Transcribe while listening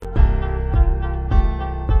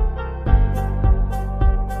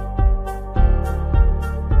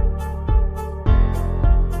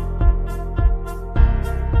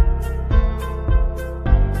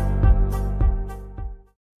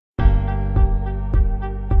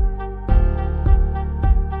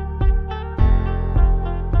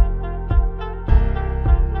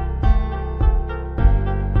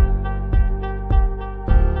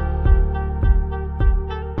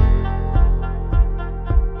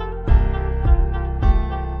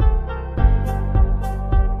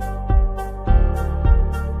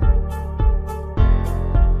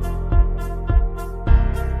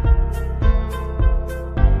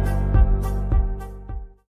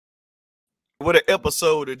What an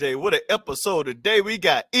episode today. What an episode today. We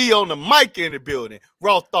got E on the mic in the building.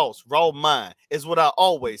 Raw thoughts, raw mind is what I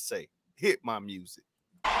always say. Hit my music.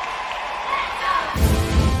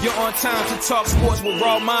 You're on time to talk sports with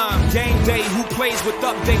Raw Mind. Game day, who plays with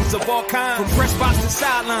updates of all kinds. From press box to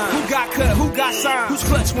sideline. Who got cut, who got signed. Who's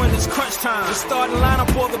clutch when it's crunch time. The starting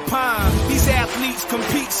lineup or the pine. These athletes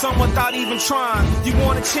compete, some without even trying. You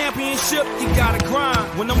want a championship, you gotta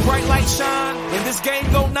grind. When them bright lights shine, and this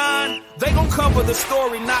game go 9, they gon' cover the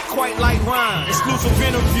story, not quite like Ryan. Exclusive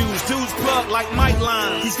interviews, dudes plug like Mike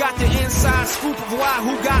Line. He's got the inside scoop of why,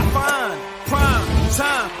 who got fine. Prime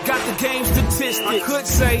time, got the game statistics. I could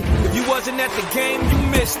say, if you wasn't at the game, you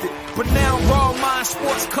missed it. But now Raw Mind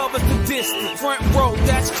Sports covers the distance. Front row,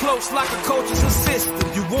 that's close like a coach's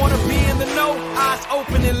assistant. You wanna be in the know? Eyes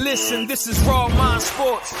open and listen. This is Raw Mind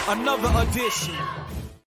Sports, another edition.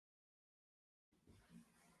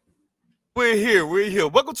 We're here.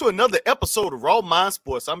 Welcome to another episode of Raw Mind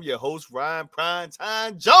Sports. I'm your host, Ryan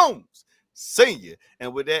Primetime Jones Senior.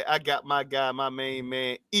 And with that, I got my guy, my main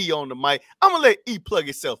man, E on the mic. I'm going to let E plug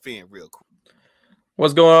himself in real quick.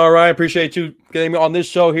 What's going on, Ryan? Appreciate you getting me on this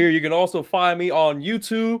show here. You can also find me on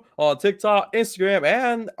YouTube, on TikTok, Instagram,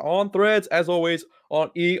 and on Threads, as always, on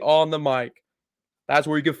E on the mic. That's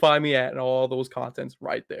where you can find me at and all those contents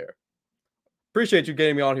right there. Appreciate you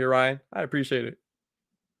getting me on here, Ryan. I appreciate it.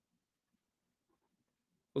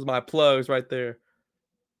 Those are my plugs right there.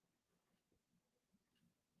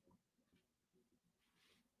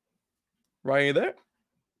 Ryan, you there?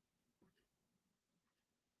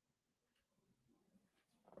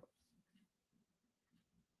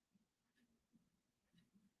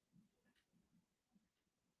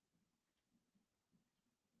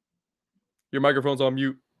 Your microphone's on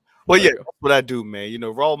mute. Well, yeah, that's what I do, man. You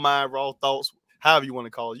know, raw mind, raw thoughts, however you want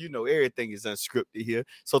to call it. You know, everything is unscripted here,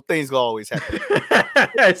 so things will always happen.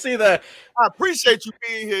 I see that. I appreciate you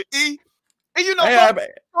being here, E. And you know, Hey,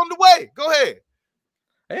 on the way. Go ahead.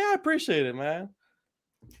 Hey, I appreciate it, man.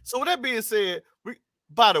 So with that being said,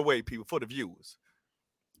 by the way, people, for the viewers,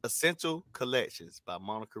 Essential Collections by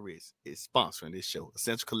Monica Rich is sponsoring this show.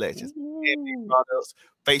 Essential Collections, products,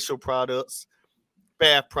 facial products,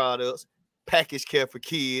 bath products, package care for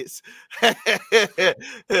kids. You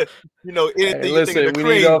know, anything. Hey, listen, we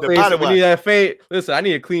need that face. Listen, I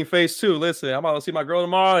need a clean face too. Listen, I'm about to see my girl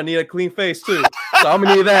tomorrow. I need a clean face too. So I'm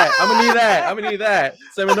gonna need that. I'm gonna need that.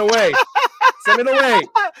 Send me away.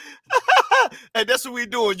 And that's what we're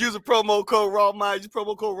doing. Use a promo code Raw Mind. Use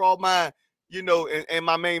promo code Raw Mind. You know, and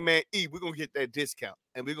my main man E, we're gonna get that discount,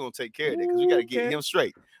 and we're gonna take care of that because we gotta get him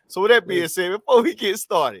straight. So with that being said, before we get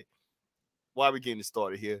started, why are we getting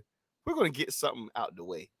started here? We're gonna get something out the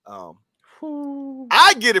way.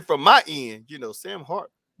 I get it from my end. You know, Sam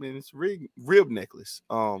Hartman, it's rib necklace.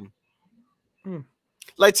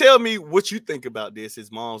 Like, tell me what you think about this.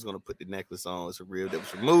 His mom's gonna put the necklace on. It's a rib that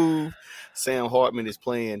was removed. Sam Hartman is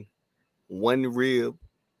playing one rib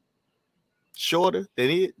shorter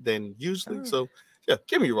than usually. So yeah,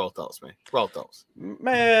 give me your raw thoughts, man. Raw thoughts.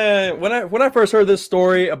 Man, when I first heard this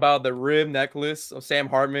story about the rib necklace of Sam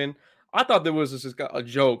Hartman, I thought that was just a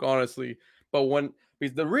joke, honestly. But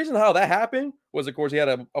because the reason how that happened was, of course, he had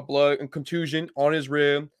a blood and contusion on his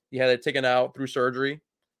rib. He had it taken out through surgery.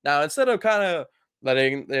 Now, instead of kind of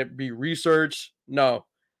letting it be researched, no,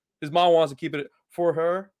 his mom wants to keep it for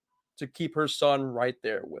her to keep her son right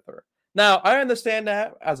there with her. Now, I understand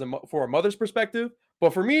that for a mother's perspective,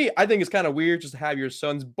 but for me, I think it's kind of weird just to have your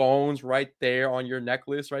son's bones right there on your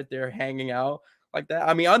necklace, right there hanging out like that.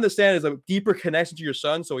 I mean, I understand there's a deeper connection to your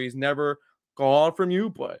son, so he's never gone from you,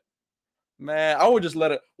 but man, I would just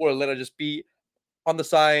let it just be on the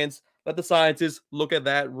science. Let the scientists look at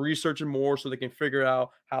that, research it more so they can figure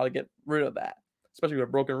out how to get rid of that, especially with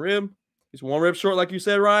a broken rib. He's one rib short, like you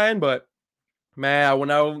said, Ryan, but man, I would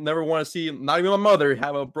never want to see, not even my mother,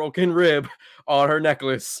 have a broken rib on her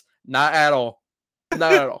necklace. Not at all.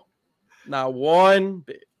 Not at all. Not one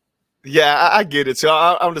bit. Yeah, I get it. So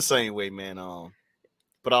I'm the same way, man.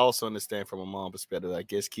 But I also understand from a mom perspective, I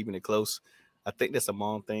guess, keeping it close. I think that's a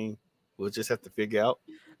mom thing. We'll just have to figure out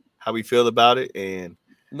how we feel about it, and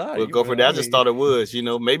we'll go for that. I just thought it was, you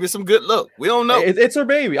know, maybe some good luck. We don't know. It's her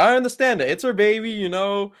baby. I understand it. It's her baby, you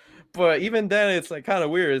know. But even then, it's like kind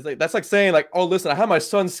of weird. It's like that's like saying, like, oh, listen, I have my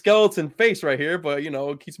son's skeleton face right here, but you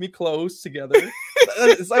know, it keeps me close together.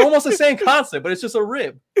 It's like almost the same concept, but it's just a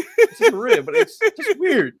rib. It's just a rib, but it's just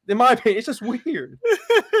weird. In my opinion, it's just weird.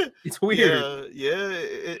 It's weird. Yeah,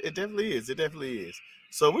 it definitely is. It definitely is.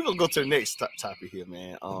 So we're gonna go to the next topic here,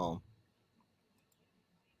 man.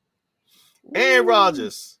 Aaron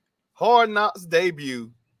Rodgers, Hard Knocks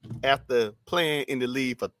debut after playing in the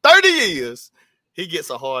league for 30 years. he gets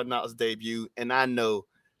a Hard Knocks debut, and I know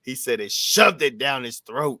he said it shoved it down his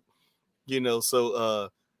throat. So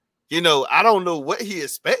I don't know what he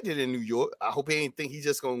expected in New York. I hope he ain't think he's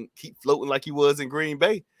just gonna keep floating like he was in Green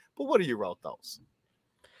Bay. But what are your raw thoughts?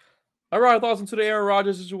 My raw thoughts into the Aaron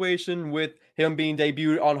Rodgers situation with him being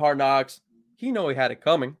debuted on Hard Knocks. He know he had it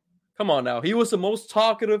coming. Come on now. He was the most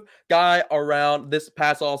talkative guy around this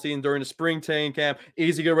past all season during the spring training camp.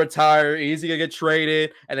 Easy to retire, easy to get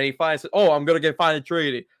traded. And then he finally said, oh, I'm going to get finally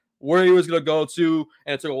traded. Where he was going to go to.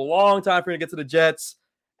 And it took a long time for him to get to the Jets.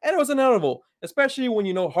 And it was inevitable, especially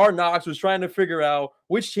when, Hard Knocks was trying to figure out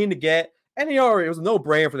which team to get. And it was a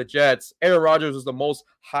no-brainer for the Jets. Aaron Rodgers was the most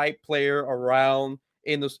hyped player around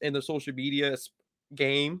in the social media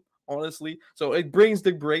game, honestly. So it brings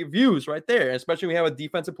the great views right there, especially when we have a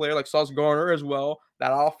defensive player like Sauce Gardner as well.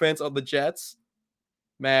 That offense of the Jets,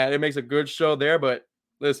 man, it makes a good show there. But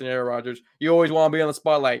listen, Aaron Rodgers, you always want to be on the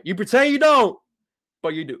spotlight. You pretend you don't,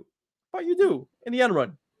 but you do. But you do. In the end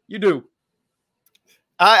run, you do.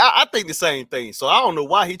 I think the same thing. So I don't know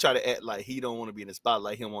why he tried to act like he don't want to be in the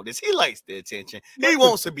spotlight. He don't want this. He likes the attention. He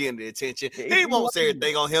wants to be in the attention. He wants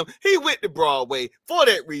everything on him. He went to Broadway for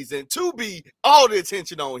that reason, to be all the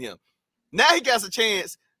attention on him. Now he got a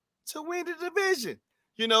chance to win the division.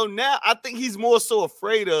 Now I think he's more so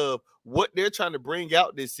afraid of what they're trying to bring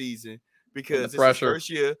out this season because it's his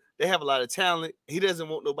first year. They have a lot of talent. He doesn't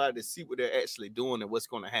want nobody to see what they're actually doing and what's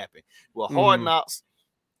going to happen. Well, Hard Knocks,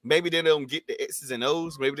 maybe they don't get the X's and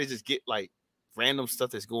O's. Maybe they just get like random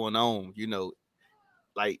stuff that's going on,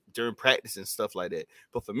 like during practice and stuff like that.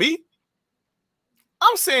 But for me,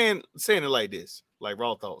 I'm saying it like this, like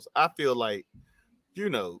raw thoughts. I feel like,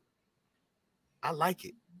 I like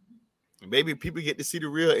it. Maybe people get to see the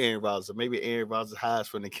real Aaron Rodgers, or maybe Aaron Rodgers hides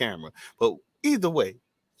from the camera. But either way,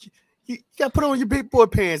 you got to put on your big boy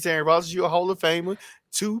pants, Aaron Rodgers. You're a Hall of Famer,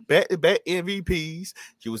 2 back-to-back MVPs.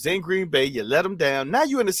 You was in Green Bay. You let them down. Now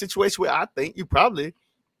you're in a situation where I think you probably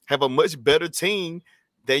have a much better team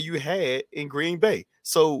than you had in Green Bay.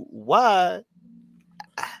 So why?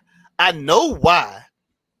 I know why,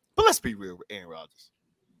 but let's be real with Aaron Rodgers.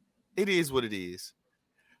 It is what it is.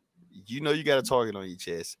 You got a target on your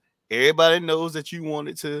chest. Everybody knows that you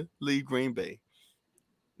wanted to leave Green Bay.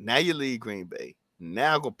 Now you leave Green Bay.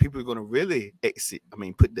 Now people are going to really exit.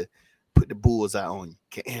 Put the bullseye on you.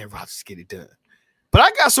 Can Aaron Rodgers get it done? But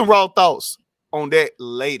I got some raw thoughts on that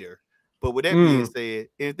later. But with that being said,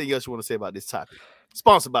 anything else you want to say about this topic?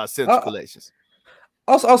 Sponsored by Central Collections.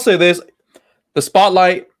 I'll say this. The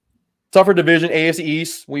spotlight, tougher division, AFC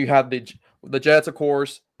East, when you have the Jets, of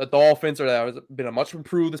course, the Dolphins that has been a much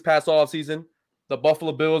improved this past offseason. The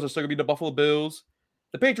Buffalo Bills are still going to be the Buffalo Bills.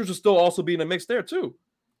 The Patriots will still also be in the mix there, too.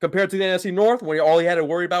 Compared to the NFC North, where all he had to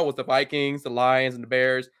worry about was the Vikings, the Lions, and the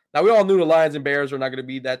Bears. Now, we all knew the Lions and Bears are not going to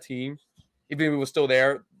be that team. Even if it was still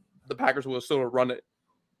there, the Packers will still run it.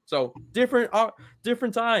 So, different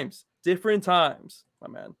times. Different times, my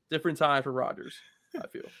man. Different time for Rodgers, I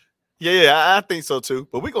feel. Yeah, I think so, too.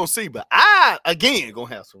 But we're going to see. But I, again, going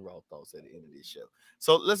to have some raw thoughts at the end of this show.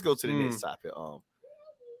 So, let's go to the next topic.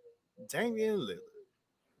 Damian Lillard.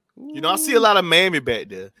 I see a lot of Miami back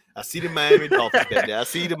there. I see the Miami Dolphins back there. I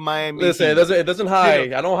see the Miami. Listen, it doesn't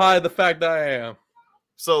hide. I don't hide the fact that I am.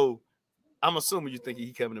 So, I'm assuming you think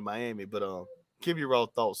he's coming to Miami, but give your raw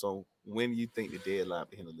thoughts on when you think the deadline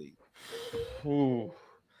for him to leave. Ooh.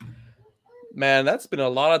 Man, that's been a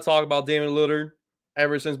lot of talk about Damian Lillard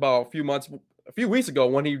ever since about a few weeks ago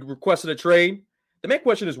when he requested a trade. The main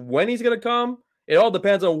question is when he's going to come. It all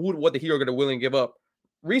depends on what the Heat are going to willing to give up.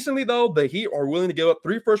 Recently, though, the Heat are willing to give up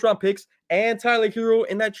 3 first-round picks and Tyler Hero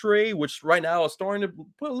in that trade, which right now is starting to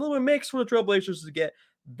put a little bit mix for the Trailblazers to get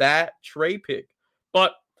that trade pick.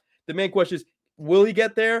 But the main question is, will he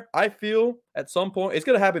get there? I feel at some point it's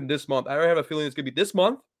going to happen this month. I already have a feeling it's going to be this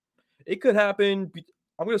month. It could happen.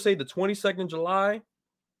 I'm going to say the 22nd of July. I'm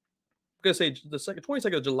going to say the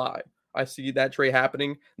 22nd of July. I see that trade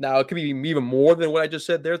happening. Now, it could be even more than what I just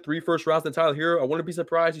said there. 3 first rounds than Tyler Hero. I wouldn't be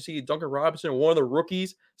surprised you see Duncan Robinson, one of the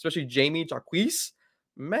rookies, especially Jamie Jacquise.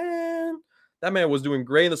 Man, that man was doing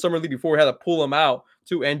great in the summer league before we had to pull him out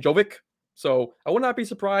to Anjovic. So I would not be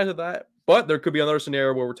surprised at that. But there could be another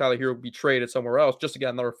scenario where Tyler Hero would be traded somewhere else just to get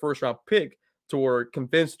another first-round pick to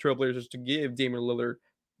convince the Trailblazers to give Damian Lillard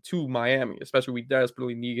to Miami, especially we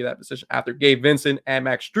desperately needed that position after Gabe Vincent and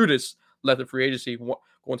Max Strudis left the free agency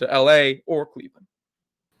going to LA or Cleveland.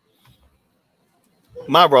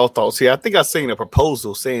 My raw thoughts here. I think I seen a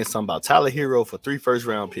proposal saying something about Tyler Hero for 3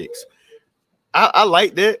 first-round picks. I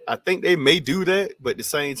like that. I think they may do that, but at the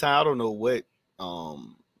same time, I don't know what.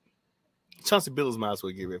 Chauncey Billups might as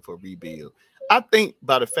well get ready for a rebuild. I think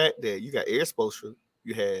by the fact that you got Eric Spoelstra,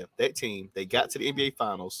 you have that team. They got to the NBA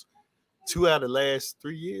Finals 2 out of the last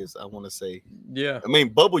 3 years, I want to say. Yeah. I mean,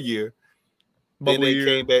 bubble year. Then Bubble they year.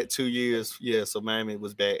 came back 2 years. Yeah, so Miami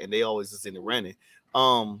was back, and they always is in the running.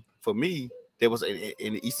 For me, there was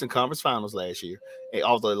in the Eastern Conference Finals last year, and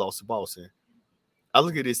although they lost to Boston, I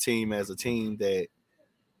look at this team as a team that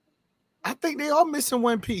I think they are missing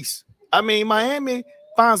one piece. I mean, Miami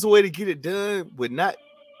finds a way to get it done with not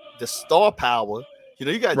the star power. You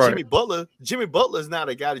know, you got Right. Jimmy Butler. Jimmy Butler is not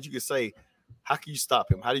a guy that you can say, how can you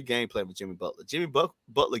stop him? How do you game plan with Jimmy Butler? Jimmy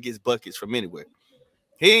Butler gets buckets from anywhere.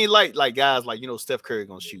 He ain't like guys like, Steph Curry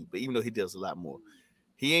gonna shoot, but even though he does a lot more.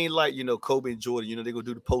 He ain't like, Kobe and Jordan, they're gonna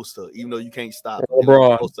do the post up, even though you can't stop him.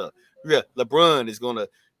 LeBron. Post up. Yeah, LeBron is gonna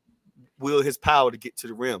will his power to get to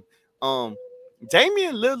the rim.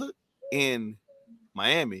 Damian Lillard in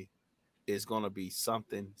Miami is gonna be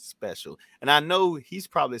something special. And I know he's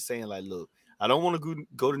probably saying, like, look, I don't want to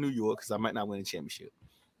go to New York because I might not win a championship.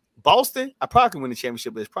 Boston, I probably can win the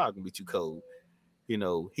championship, but it's probably gonna be too cold.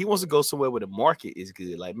 He wants to go somewhere where the market is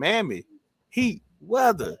good, like Miami, heat,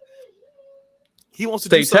 weather. He wants to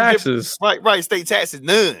do State something taxes. different. Right. State taxes,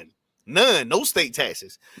 none, no state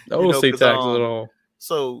taxes. No state taxes at all.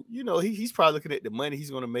 So, he's probably looking at the money he's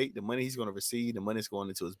going to make, the money he's going to receive, the money that's going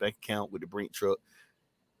into his bank account with the Brink truck.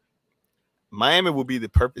 Miami will be the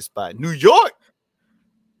perfect spot. New York,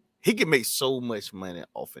 he can make so much money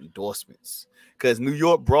off endorsements because New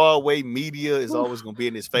York Broadway media is always going to be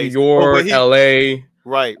in his face. New York, LA.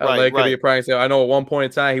 Right. Could be a prime example. I know at one point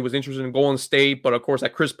in time he was interested in Golden State, but of course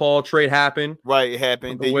that Chris Paul trade happened. Right, it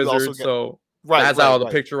happened. The Wizards, so that's out of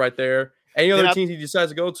the picture right there. Any other teams he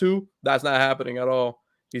decides to go to, that's not happening at all.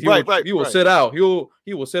 He will sit out.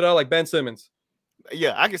 He will sit out like Ben Simmons.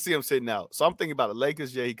 Yeah, I can see him sitting out. So I'm thinking about the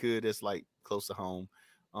Lakers. Yeah, he could. That's like close to home.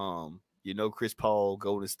 Chris Paul,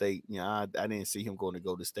 Golden State. I didn't see him going to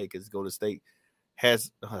Golden State because Golden State has.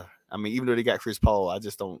 Even though they got Chris Paul, I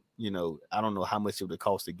just don't. I don't know how much it would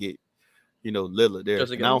cost to get, Lillard there.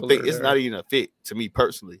 And I don't think it's not even a fit to me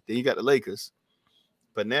personally. Then you got the Lakers.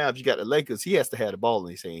 But now, if you got the Lakers, he has to have the ball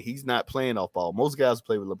in his hand. He's not playing off ball. Most guys who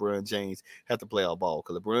play with LeBron James have to play off ball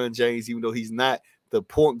because LeBron James, even though he's not the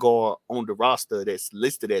point guard on the roster that's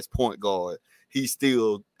listed as point guard, he's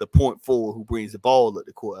still the point forward who brings the ball up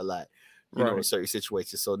the court a lot, in certain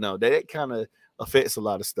situations. So, no, that kind of affects a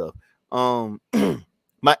lot of stuff.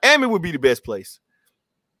 Miami would be the best place.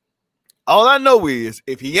 All I know is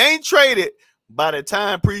if he ain't traded by the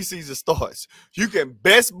time preseason starts, you can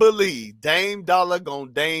best believe Dame Dollar gonna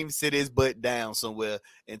Dame sit his butt down somewhere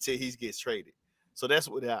until he gets traded. So that's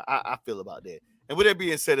what I feel about that. And with that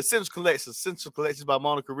being said, Essential Collections by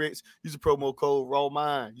Monica Ricks. Use the promo code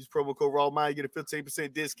RAWMIND. Use promo code RAWMIND. You get a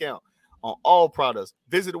 15% discount on all products.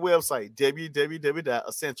 Visit the website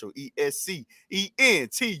www.essential,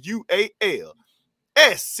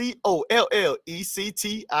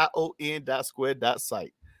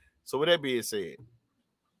 ESCENTUALSCOLLECTION.square.site. So with that being said,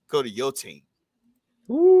 go to your team.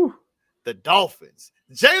 Woo. The Dolphins.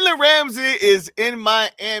 Jalen Ramsey is in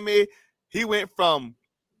Miami. He went from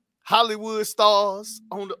Hollywood stars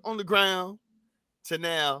on the ground to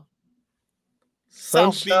now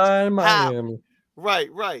Sunshine, Miami.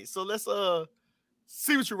 Right. So let's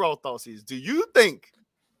see what your raw thoughts is. Do you think,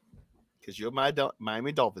 because you're my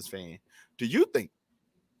Miami Dolphins fan, do you think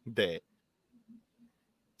that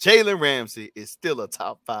Jalen Ramsey is still a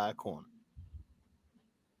top 5 corner?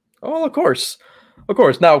 Oh, of course.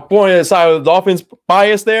 Now, pointing aside of the Dolphins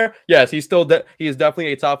bias there, yes, he is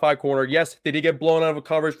definitely a top 5 corner. Yes, did he get blown out of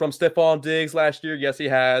coverage from Stephon Diggs last year? Yes, he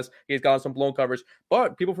has. He's gotten some blown coverage,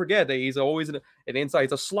 but people forget that he's always an inside.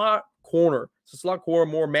 He's a slot corner. It's a slot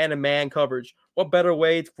corner, more man-to-man coverage. What better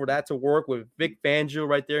way for that to work with Vic Fangio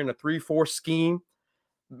right there in a 3-4 scheme?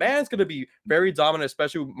 Man's going to be very dominant,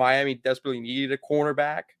 especially with Miami desperately needed a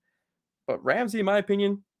cornerback. But Ramsey, in my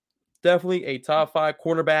opinion, definitely a top 5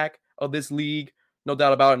 cornerback of this league. No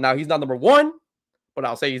doubt about it. Now, he's not number 1, but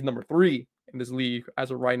I'll say he's number 3 in this league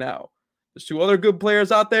as of right now. There's 2 other good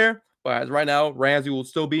players out there, but as right now, Ramsey will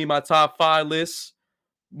still be in my top 5 list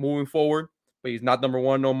moving forward, but he's not number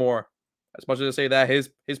 1 no more. As much as I say that, his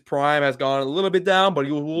prime has gone a little bit down, but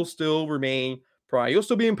he will still remain prime. He'll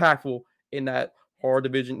still be impactful in that hard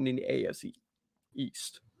division in the AFC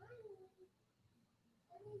East.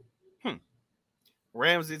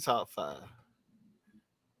 Ramsey top 5.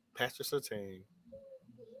 Patrick Surtain,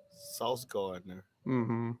 Sauce Gardner.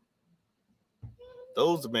 Mm-hmm.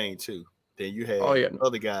 Those are the main 2. Then you have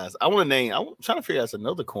other guys. I'm trying to figure out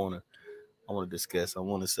another corner I want to discuss. I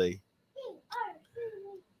want to say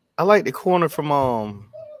I like the corner from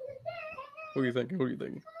Who are you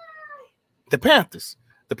thinking? The Panthers.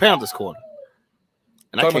 The Panthers corner.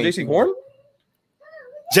 And talking about JC Horn?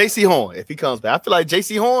 J.C. Horn, if he comes back. I feel like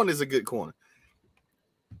J.C. Horn is a good corner.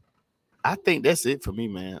 I think that's it for me,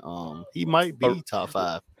 man. He might be top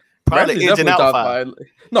 5. Probably Ramsey's edging definitely out top 5. 5.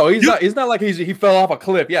 No, he's not. It's not like he fell off a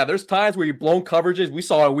cliff. Yeah, there's times where he blown coverages. We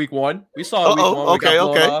saw in week 1. We saw in week 1 where he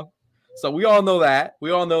got blown off. So we all know that.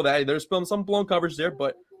 There's been some blown coverage there,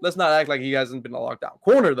 but let's not act like he hasn't been a lockdown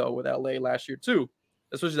corner though with LA last year too.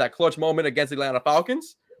 Especially that clutch moment against the Atlanta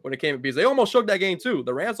Falcons when it came because they almost shook that game too.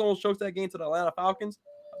 The Rams almost choked that game to the Atlanta Falcons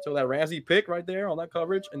until that Ramsey pick right there on that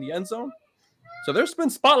coverage in the end zone. So there's been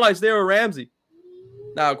spotlights there with Ramsey.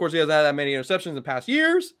 Now, of course, he hasn't had that many interceptions in past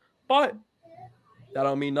years, but that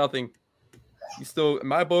don't mean nothing. He's still, in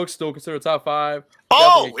my book, still considered top 5.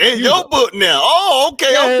 Oh, in your book now. Oh,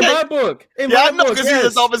 okay, yeah, okay. In my book. I know because he's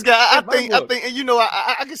a Dolphins guy. I think, and you know,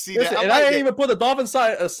 I can see Listen, that. And I didn't even put the Dolphins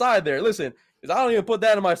side aside there. Listen, because I don't even put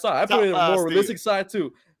that in my side. I put it in a more realistic side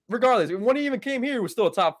too. Regardless, when he even came here, he was still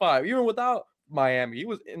a top 5. Even without Miami, he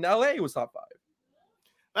was in LA. He was top 5.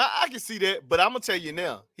 I can see that, but I'm gonna tell you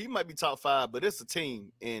now, he might be top 5, but it's a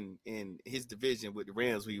team in his division with the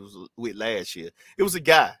Rams he was with last year. It was a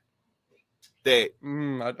guy that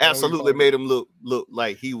absolutely made him look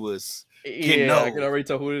like he was. Yeah, I can already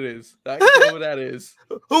tell who it is. I can tell who that is.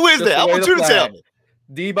 Who is that? I want you to tell me.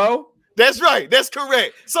 Debo. That's right. That's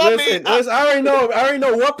correct. So listen, I already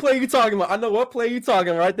know what play you talking about. I know what play you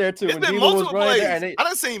talking right there too. It's been multiple plays. I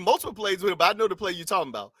done seen multiple plays with him, but I know the play you're talking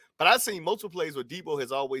about. But I've seen multiple plays where Debo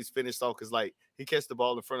has always finished off because like he catch the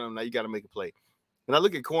ball in front of him. Now you got to make a play. When I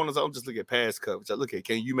look at corners, I don't just look at pass coverage. I look at,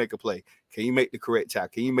 can you make a play? Can you make the correct tackle?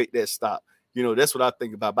 Can you make that stop? You know, that's what I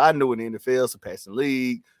think about. But I know in the NFL, it's a passing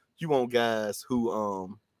league. You want guys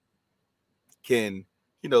who can,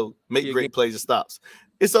 you know, make great plays and stops.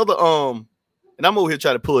 It's other and I'm over here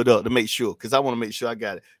trying to pull it up to make sure because I want to make sure I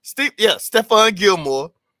got it. Stephon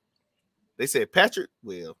Gilmore. They said Patrick.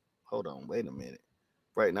 Well, hold on, wait a minute.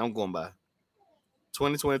 Right now I'm going by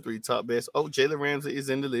 2023 top best. Oh, Jalen Ramsey is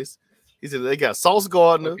in the list. He said they got Sauce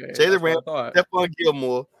Gardner, Jalen Ramsey, Stephon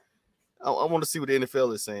Gilmore. I want to see what the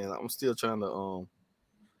NFL is saying. I'm still trying to Oh,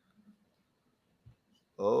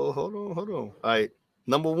 hold on. All right,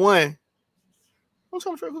 number 1. I'm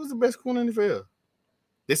trying to figure out who's the best corner in the NFL.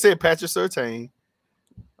 They said Patrick Surtain.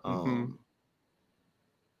 I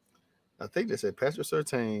think they said Patrick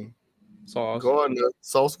Surtain,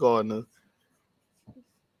 Sauce Gardner,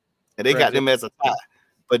 and they got them as a tie.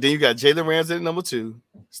 But then you got Jalen Ramsey at number 2,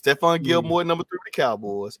 Stephon Gilmore at number 3 with the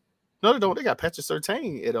Cowboys. No, they don't. They got Patrick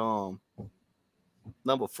Surtain at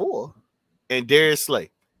number 4, and Darius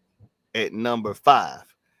Slay at number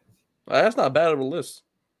 5. That's not bad of a list.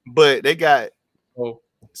 But they got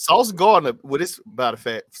Sauce Gardner. Well, this about a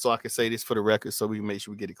fact, so I can say this for the record, so we can make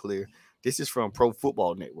sure we get it clear. This is from Pro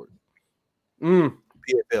Football Network,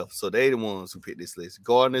 PFL. So they the ones who picked this list.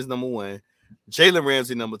 Gardner's number 1, Jalen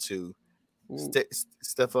Ramsey number 2,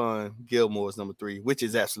 Stephon Gilmore is number 3, which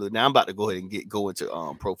is absolutely. Now I'm about to go ahead and go into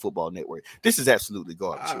Pro Football Network. This is absolutely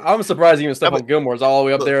garbage. I'm surprised even Stephon Gilmore is all the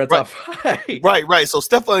way up there at top 5. Right. So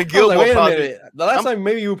Stephon Gilmore. Wait a minute. The last time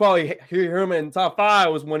maybe you would probably hear him in top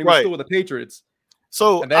 5 was when he was still with the Patriots.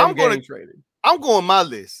 So I'm going my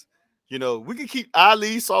list. You know, we can keep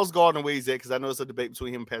Ali, Sauce Gardner where he's at because I know it's a debate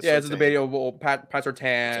between him and Pat. Yeah, it's a debate over Pat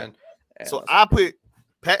Surtain. So I put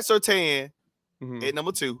Pat Surtain at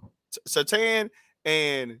number 2. Surtain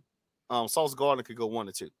and Sauce Gardner could go 1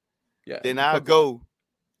 or 2. Yeah. Then I'll go.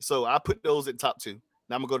 So I put those at top 2.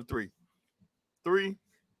 Now I'm gonna go to 3. 3,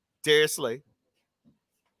 Darius Slay.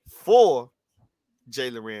 4,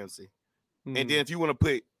 Jalen Ramsey. And then if you want to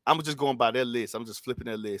put, I'm just going by their list. I'm just flipping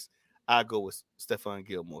their list. I go with Stephon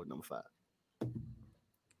Gilmore, number 5.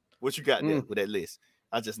 What you got there with that list?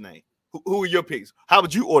 I just named. Who are your picks? How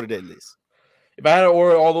would you order that list? If I had to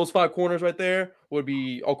order all those 5 corners right there, would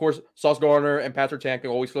be, of course, Sauce Gardner and Patrick Surtain can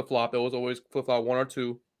always flip-flop. They always flip-flop 1 or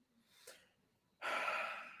 2.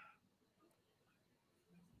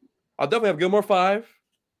 I'll definitely have Gilmore 5.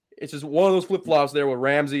 It's just one of those flip-flops there with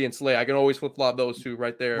Ramsey and Slay. I can always flip-flop those 2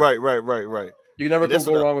 right there. Right. You never can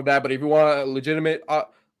go wrong with that. But if you want a legitimate,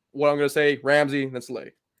 what I'm going to say, Ramsey, then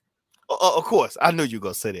Slay. Of course. I knew you were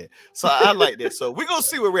going to say that. So I like that. So we're going to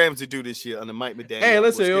see what Ramsey do this year under Mike McDaniel. Hey,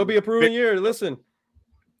 listen, it'll be a proven year. Listen.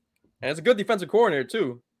 And it's a good defensive coordinator,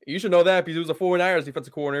 too. You should know that because he was a 49ers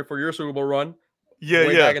defensive coordinator for your Super Bowl run.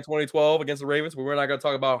 Way back in 2012 against the Ravens. But we're not going to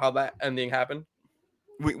talk about how that ending happened.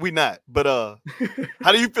 We not. But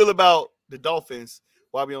how do you feel about the Dolphins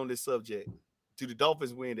while we're on this subject? Do the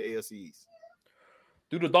Dolphins win the AFC East?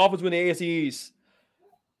 Do the Dolphins win the AFC East?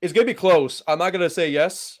 It's going to be close. I'm not going to say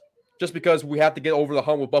yes, just because we have to get over the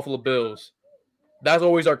hump with Buffalo Bills. That's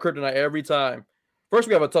always our kryptonite every time. First,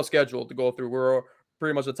 we have a tough schedule to go through. We're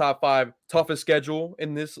pretty much the top 5 toughest schedule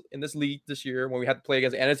in this league this year when we had to play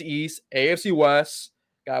against NFC East, AFC West.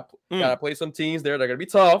 Gotta play some teams there. They're gonna be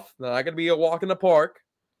tough. They're not gonna be a walk in the park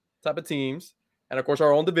type of teams. And of course,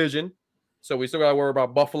 our own division. So we still gotta worry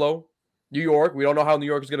about Buffalo, New York. We don't know how New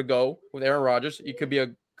York is gonna go with Aaron Rodgers. It could be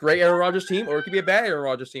a great Aaron Rodgers team, or it could be a bad Aaron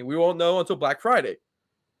Rodgers team. We won't know until Black Friday.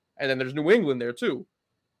 And then there's New England there too.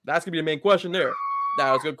 That's gonna be the main question there.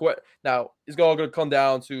 Now it's all gonna come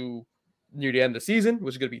down to near the end of the season,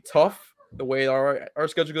 which is gonna be tough. The way our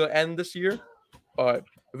schedule is gonna end this year, but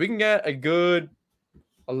if we can get a good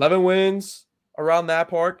 11 wins around that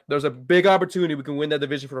park, there's a big opportunity we can win that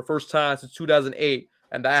division for the first time since 2008,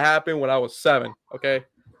 and that happened when I was 7. Okay,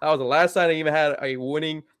 that was the last time they even had a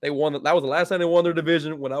winning. That was the last time they won their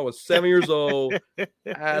division when I was 7 years old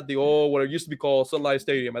at the old what it used to be called Sun Life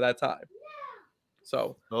Stadium at that time.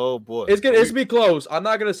 So, oh boy, it's gonna be close. I'm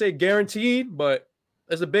not gonna say guaranteed, but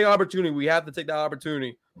it's a big opportunity. We have to take that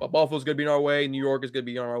opportunity. But Buffalo's gonna be in our way. New York is gonna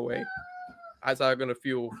be in our way. That's how I'm gonna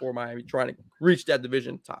feel for Miami trying to reach that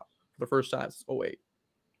division top for the first time since 08.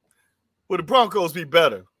 Would the Broncos be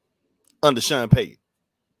better under Sean Payton?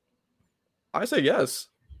 I say yes.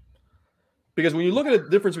 Because when you look at the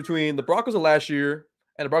difference between the Broncos of last year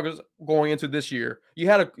and the Broncos going into this year, you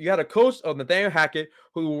had a coach of Nathaniel Hackett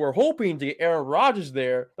who were hoping to get Aaron Rodgers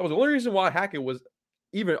there. That was the only reason why Hackett was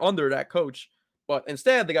even under that coach. But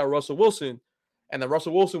instead, they got Russell Wilson. And then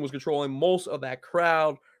Russell Wilson was controlling most of that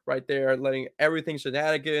crowd right there, letting everything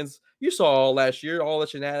shenanigans. You saw last year, all the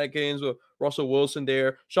shenanigans with Russell Wilson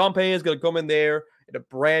there. Sean Payton's going to come in there in a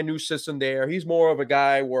brand new system there. He's more of a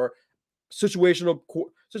guy where situation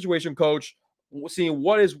coach, seeing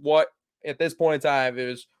what is what at this point in time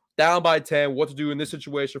is down by 10, what to do in this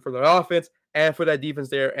situation for the offense and for that defense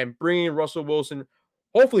there, and bringing Russell Wilson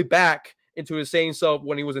hopefully back into his same self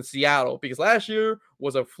when he was in Seattle, because last year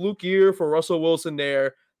was a fluke year for Russell Wilson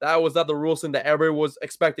there. That was not the Wilson that everyone was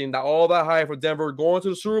expecting. That all that high for Denver going to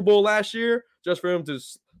the Super Bowl last year, just for him to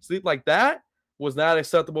sleep like that, was not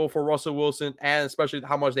acceptable for Russell Wilson, and especially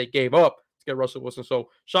how much they gave up to get Russell Wilson. So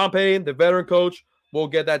Sean Payton, the veteran coach, will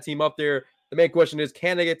get that team up there. The main question is,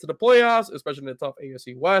 can they get to the playoffs, especially in the tough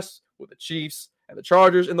AFC West with the Chiefs and the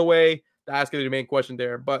Chargers in the way? That's going to be the main question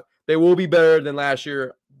there. But they will be better than last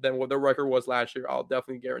year, than what their record was last year. I'll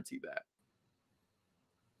definitely guarantee that.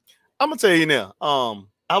 I'm going to tell you now.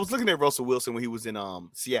 I was looking at Russell Wilson when he was in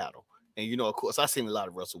Seattle. And, of course, I've seen a lot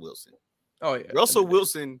of Russell Wilson. Oh, yeah. Russell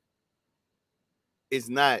Wilson is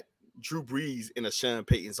not Drew Brees in a Sean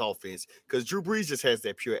Payton's offense, because Drew Brees just has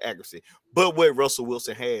that pure accuracy. But what Russell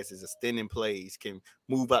Wilson has is extending plays, can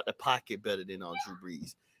move out the pocket better than Drew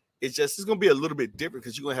Brees. It's going to be a little bit different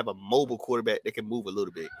because you're going to have a mobile quarterback that can move a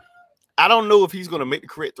little bit. I don't know if he's going to make the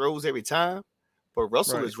correct throws every time, but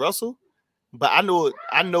Russell is Russell. But I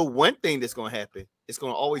know one thing that's going to happen. It's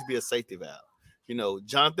going to always be a safety valve.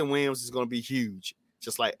 Jonathan Williams is going to be huge,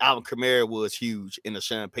 just like Alvin Kamara was huge in the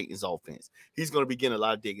Sean Payton's offense. He's going to be getting a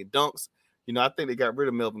lot of digging dunks. I think they got rid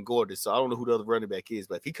of Melvin Gordon, so I don't know who the other running back is.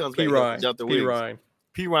 But if he comes back, Jonathan Williams.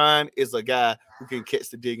 P. Ryan is a guy who can catch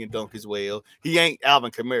the dig and dunk as well. He ain't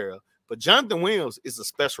Alvin Kamara, but Jonathan Williams is a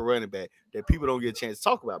special running back that people don't get a chance to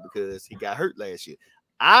talk about because he got hurt last year.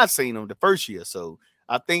 I've seen him the first year, so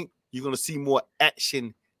I think you're going to see more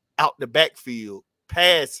action out the backfield,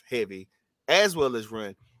 pass heavy, as well as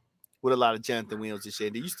run with a lot of Jonathan Williams this year.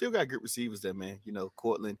 And you still got good receivers there, man.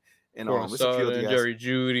 Cortland and Jerry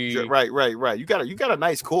Jeudy. Right. You got a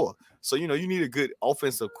nice core. So, you need a good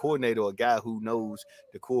offensive coordinator, a guy who knows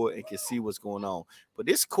the core and can see what's going on. But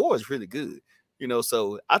this core is really good,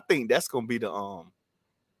 so I think that's going to be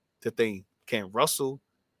the thing. Can Russell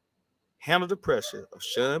handle the pressure of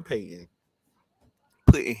Sean Payton,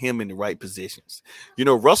 putting him in the right positions?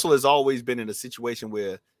 Russell has always been in a situation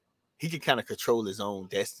where he can kind of control his own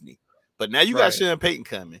destiny. But now you got Sean Payton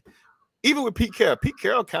coming. Even with Pete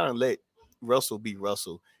Carroll kind of let Russell be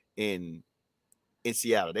Russell in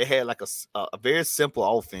Seattle. They had like a very simple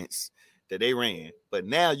offense that they ran. But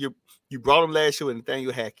now you brought him last year with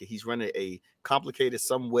Nathaniel Hackett. He's running a complicated,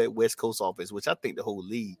 somewhat West Coast offense, which I think the whole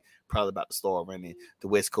league probably about to start running the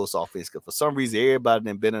West Coast offense. Because for some reason, everybody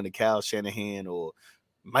done been under Kyle Shanahan or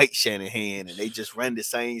Mike Shanahan, and they just run the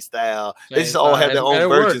same style. They just all have their own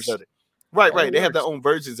versions of it. Right. They have their own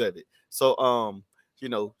versions of it. So,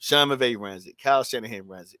 Sean McVay runs it. Kyle Shanahan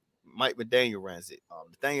runs it. Mike McDaniel runs it.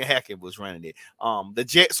 Nathaniel Hackett was running it. The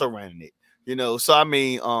Jets are running it. So I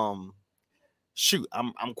mean, I'm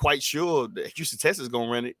quite sure that Houston Texans is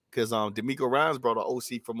gonna run it because D'Amico Ryans brought an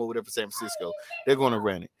OC from over there for San Francisco. They're gonna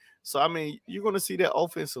run it. So I mean, you're gonna see that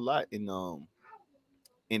offense a lot in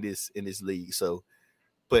this league. So,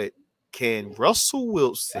 but can Russell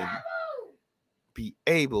Wilson be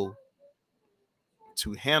able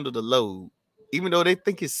to handle the load, even though they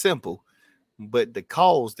think it's simple. But the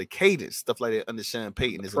calls, the cadence, stuff like that under Sean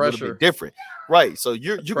Payton is a little bit different, right? So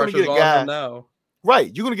you're gonna get a guy now,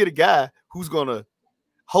 right? You're gonna get a guy who's gonna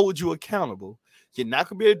hold you accountable. You're not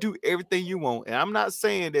gonna be able to do everything you want, and I'm not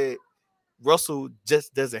saying that Russell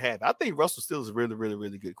just doesn't have it. I think Russell still is a really, really,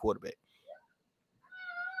 really good quarterback,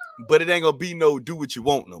 but it ain't gonna be no do what you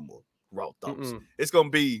want no more. Raw thoughts. It's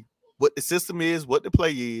gonna be what the system is, what the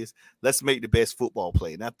play is. Let's make the best football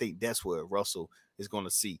play, and I think that's where Russell is going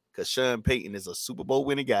to see, because Sean Payton is a Super Bowl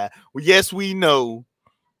winning guy. Well, yes, we know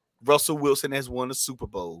Russell Wilson has won a Super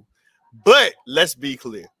Bowl, but let's be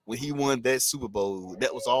clear: when he won that Super Bowl,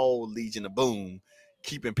 that was all Legion of Boom,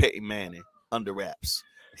 keeping Peyton Manning under wraps.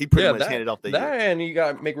 He pretty much handed off the year. And you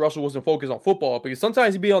got to make Russell Wilson focus on football, because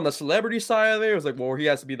sometimes he'd be on the celebrity side of there. It's like, well, he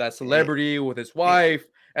has to be that celebrity with his wife,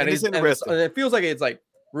 and it feels like it's like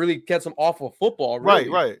really gets him off of football. Really.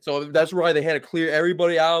 Right. So that's why they had to clear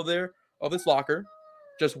everybody out of there of this locker,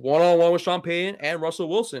 just one-on-one with Sean Payton and Russell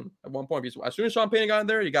Wilson at one point. Because as soon as Sean Payton got in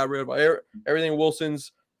there, you got rid of everything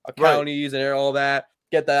Wilson's counties and all that.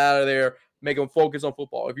 Get that out of there. Make him focus on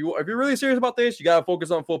football. If you're really serious about this, you got to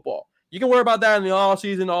focus on football. You can worry about that in the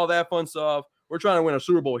offseason, all that fun stuff. We're trying to win a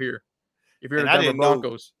Super Bowl here. If you're the Denver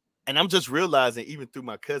Broncos. And I'm just realizing, even through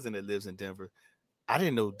my cousin that lives in Denver, I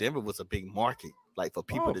didn't know Denver was a big market, like for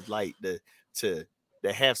people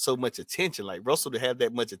to have so much attention, like Russell to have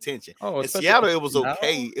that much attention. In Seattle, it was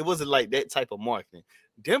okay. It wasn't like that type of marketing.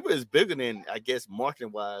 Denver is bigger than, I guess,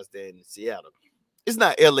 marketing wise than Seattle. It's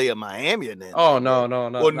not LA or Miami or nothing. Oh, no.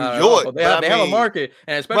 Or New York. They have a market.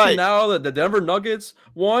 And especially now that the Denver Nuggets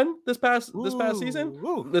won this past season.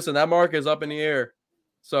 Listen, that market is up in the air.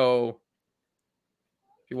 So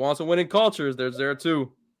if you want some winning cultures, there's there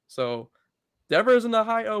too. So Denver is in the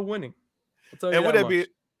high of winning. And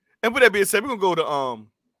with that being said, we're gonna go to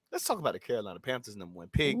let's talk about the Carolina Panthers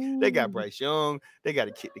 #1 pick. They got Bryce Young. They got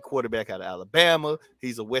the quarterback out of Alabama.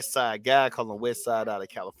 He's a West Side guy, calling West Side out of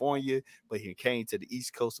California, but he came to the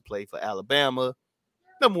East Coast to play for Alabama.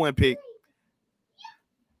 #1 pick.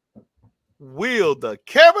 Will the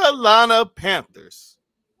Carolina Panthers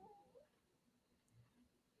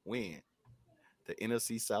win the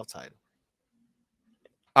NFC South title?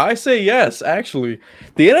 I say yes, actually.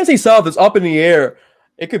 The NFC South is up in the air.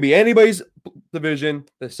 It could be anybody's division,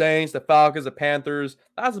 the Saints, the Falcons, the Panthers.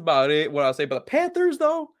 That's about it, what I'll say. But the Panthers,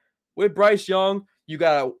 though, with Bryce Young, you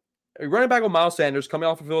got a running back with Miles Sanders coming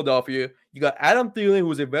off of Philadelphia. You got Adam Thielen,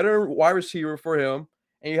 who's a veteran wide receiver for him.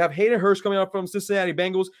 And you have Hayden Hurst coming out from Cincinnati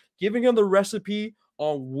Bengals, giving him the recipe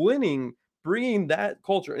on winning, bringing that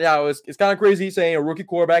culture. Now, it's kind of crazy saying a rookie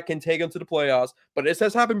quarterback can take him to the playoffs, but this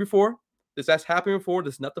has happened before. This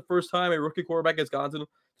is not the first time a rookie quarterback has gone to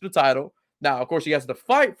the title. Now, of course, he has to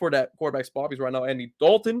fight for that quarterback spot because right now Andy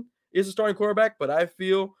Dalton is the starting quarterback. But I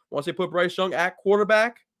feel once they put Bryce Young at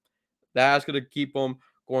quarterback, that's going to keep them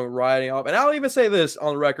going riding off. And I'll even say this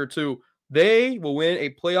on the record, too. They will win a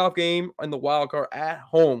playoff game in the wild card at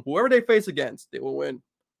home. Whoever they face against, they will win.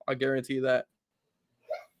 I guarantee that.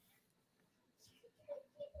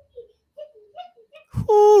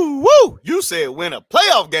 Woo! You said win a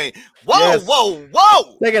playoff game. Whoa!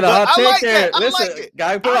 Taking a hot take there. Listen,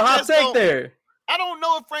 guy put a hot take there. I don't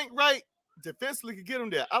know if Frank Wright defensively could get him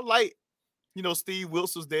there. I like, Steve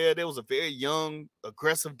Wilson was there. There was a very young,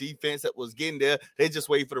 aggressive defense that was getting there. They just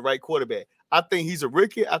waiting for the right quarterback. I think he's a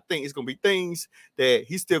rookie. I think it's going to be things that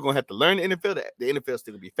he's still going to have to learn in the NFL. That the NFL is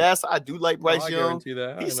still going to be faster. I do like Bryce Young.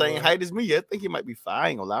 He's same height as me. I think he might be 5. I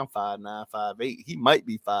ain't going to lie. I'm 5'9", 5'8". He might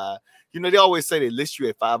be 5. They always say they list you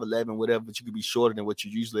at 5'11", whatever, but you could be shorter than what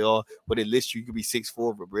you usually are. But they list you could be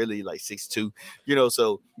 6'4", but really like 6'2".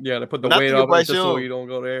 So yeah, they put the weight up just so you don't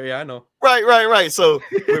go there. Yeah, I know. Right. So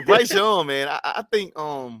with Bryce Young, man, I think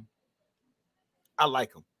I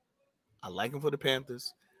like him. I like him for the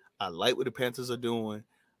Panthers. I like what the Panthers are doing.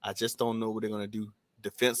 I just don't know what they're going to do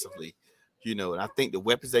defensively. And I think the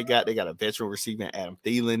weapons they got a veteran receiver, Adam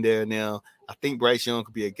Thielen there now. I think Bryce Young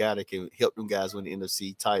could be a guy that can help them guys win the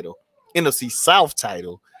NFC South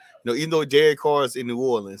title. Even though Derek Carr is in New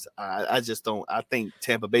Orleans, I just don't. I think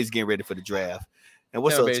Tampa Bay's getting ready for the draft. And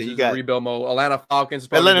what's up, Tim? You got rebuild mode. Atlanta Falcons.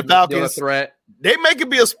 A threat. They make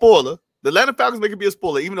it be a spoiler. The Atlanta Falcons make it be a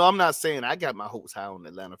spoiler, even though I'm not saying I got my hopes high on the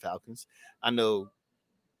Atlanta Falcons. I know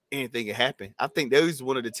anything can happen. I think those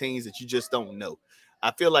one of the teams that you just don't know.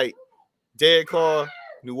 I feel like Derek Carr,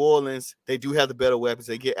 New Orleans, they do have the better weapons.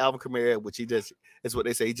 They get Alvin Kamara, which he does. That's what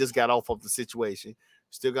they say. He just got off of the situation.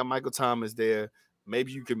 Still got Michael Thomas there.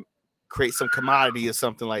 Maybe you can create some commodity or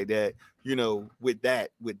something like that,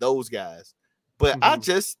 with those guys. But I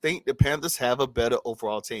just think the Panthers have a better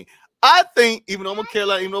overall team. I think, even though I'm a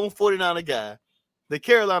 49er guy, the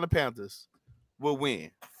Carolina Panthers will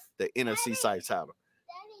win the NFC South title.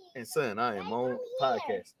 And son, I am on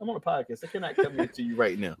podcast. I'm on a podcast. I cannot come into you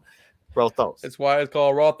right now. Raw thoughts. That's why it's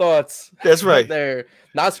called Raw Thoughts. That's right. There,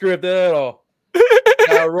 not scripted at all.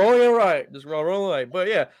 Rolling right, just rolling right. But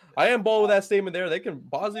yeah, I am bold with that statement there. They can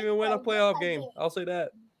possibly even win a playoff game. I'll say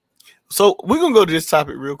that. So we're gonna go to this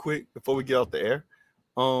topic real quick before we get off the air.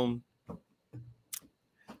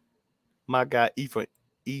 My guy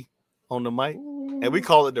E on the mic, and we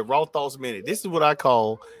call it the Raw Thoughts Minute. This is what I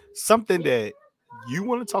call something that you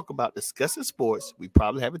want to talk about discussing sports. We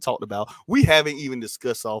probably haven't talked about. We haven't even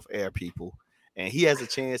discussed off air, people. And he has a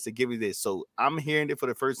chance to give me this. So I'm hearing it for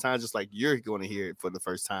the first time, just like you're going to hear it for the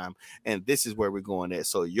first time. And this is where we're going at.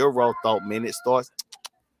 So your Raw Thought Minute starts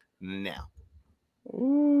now.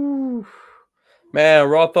 Ooh, man,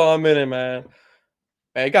 Raw Thought Minute, man.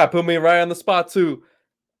 Man, you gotta put me right on the spot too.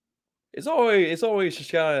 It's always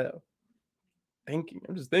just kind of thinking.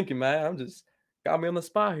 I'm just thinking, man. I'm just got me on the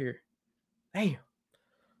spot here. Damn.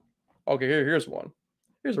 Okay, here's one.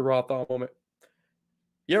 Here's a Raw Thought moment.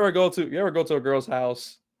 You ever go to a girl's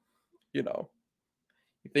house, you know,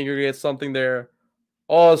 you think you're gonna get something there,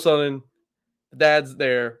 all of a sudden, the dad's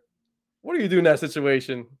there. What do you do in that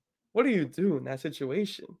situation? What do you do in that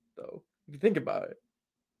situation, though? If you think about it,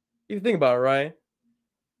 right?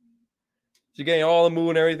 She's getting all the mood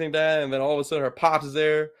and everything that, and then all of a sudden her pops is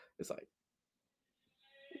there. It's like,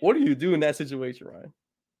 what do you do in that situation, Ryan?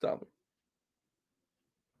 Tell me.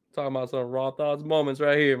 Talking about some Raw Thoughts moments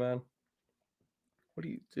right here, man. What do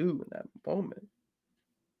you do in that moment?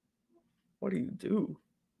 What do you do?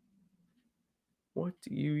 What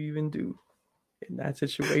do you even do in that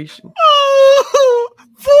situation?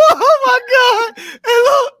 Oh my God. Hey,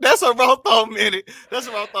 look, that's a Raw Thought Minute.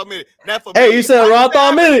 Now for hey, me, you said Raw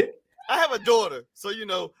Thought Minute. I have a daughter, so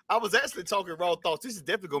I was actually talking Raw Thoughts. This is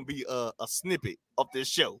definitely gonna be a snippet of this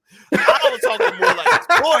show. I was talking more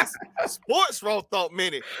like sports Raw Thought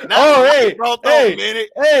Minute. Raw Thought Minute.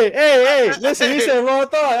 Hey! Listen, you said Raw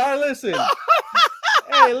Thought. I listen.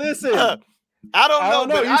 Hey, listen. I don't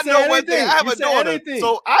know, but I know one thing. I have a daughter,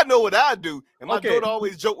 so I know what I do. And my daughter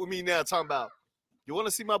always joke with me now, talking about, you want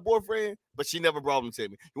to see my boyfriend? But she never brought him to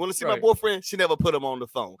me. You want to see my boyfriend? She never put him on the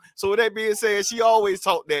phone. So with that being said, she always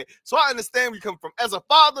taught that. So I understand where you come from as a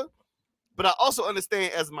father, but I also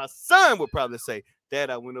understand as my son would probably say, Dad,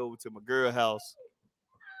 I went over to my girl house.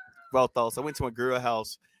 Raw Thoughts. I went to my girl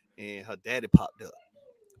house and her daddy popped up.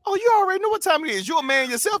 Oh, you already know what time it is. You're a man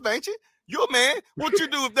yourself, ain't you? You're a man. What you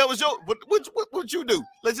do if that was your what you do?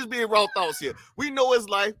 Let's just be in Raw Thoughts here. We know it's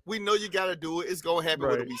life. We know you gotta do it. It's gonna happen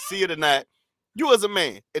whether we see it or not. You as a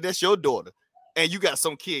man, and that's your daughter, and you got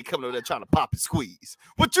some kid coming over there trying to pop and squeeze.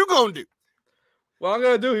 What you gonna do? Well, I'm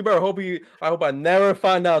gonna do. You better I hope I never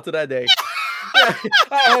find out to that day.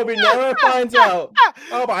 I hope he never finds out. I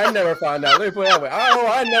hope I never find out. Let me put it that way. I hope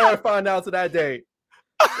I never find out to that day.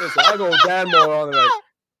 Listen, I go dad mode on the night.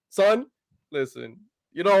 Son, listen,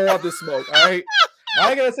 you don't want this smoke, all right?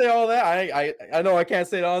 I ain't gonna say all that. I know I can't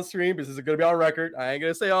say it on stream because it's gonna be on record. I ain't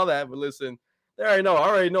gonna say all that, but listen, I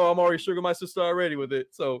already know. I'm already sugar my sister already with it.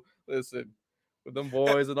 So listen, with them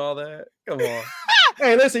boys and all that. Come on.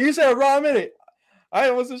 Hey, listen, you said Raw Minute. I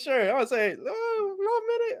wasn't sure. I would say Raw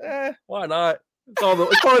Minute. Why not? It's part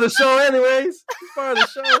of the show, anyways. It's part of the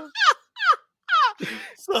show.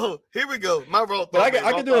 So here we go. My Raw Thought. But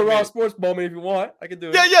I can do a Raw Sports moment if you want. I can do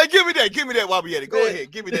it. Yeah. Give me that while we at it. Go ahead.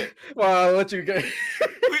 Give me that. Well, I'll let you go.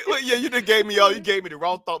 You just gave me all. You gave me the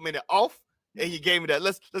Raw Thought Minute off. And you gave me that.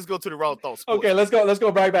 Let's go to the Raw Thoughts. Okay, let's go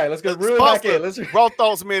back. Let's go real back in. Raw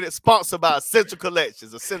Thoughts Minute sponsored by Essential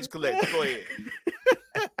Collections. Go ahead.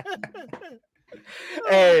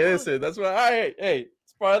 Hey, listen, that's what hey,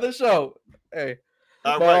 it's part of the show. Hey.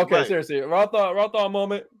 Seriously. Raw thought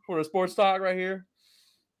moment for the sports talk right here.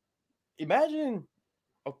 Imagine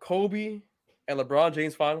a Kobe and LeBron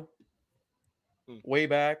James final. Way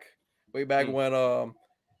back when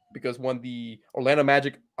because when the Orlando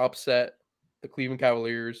Magic upset the Cleveland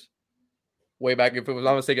Cavaliers way back, if it was,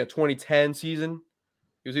 I'm going to say, a 2010 season.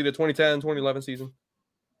 It was either 2010, 2011 season,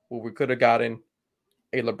 where we could have gotten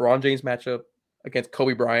a LeBron James matchup against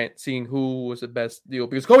Kobe Bryant, seeing who was the best deal.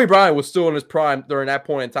 Because Kobe Bryant was still in his prime during that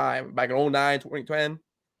point in time, back in 2009, 2010.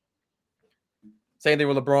 Same thing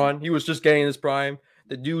with LeBron. He was just getting his prime.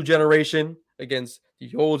 The new generation against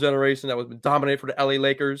the old generation that was dominated for the LA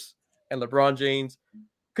Lakers and LeBron James.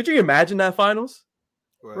 Could you imagine that finals,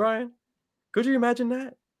 Ryan? Could you imagine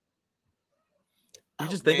that? You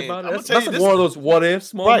just think about it. That's like one of those what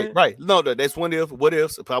ifs moments. Right. No, that's what ifs.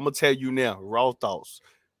 But I'm gonna tell you now, Raw Thoughts.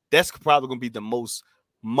 That's probably gonna be the most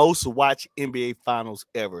most watched NBA finals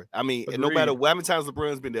ever. I mean, and no matter Agreed. how many times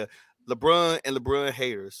LeBron's been there, LeBron and LeBron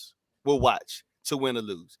haters will watch to win or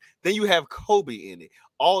lose. Then you have Kobe in it,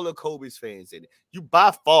 all of Kobe's fans in it. You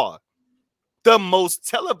by far the most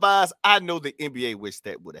televised. I know the NBA wish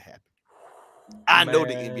that would have happened. I know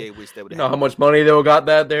the NBA wish that would You have know how happened. much money they got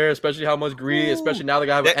that there, especially how much greed, Ooh, especially now they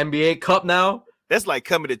got an NBA Cup now. That's like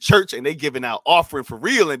coming to church and they giving out offering for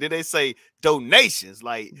real, and then they say donations,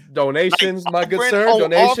 like Donations, my good offering sir. on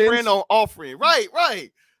Donations. offering.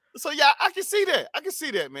 Right. So yeah, I can see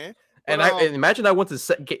that, man. But, And I imagine I went to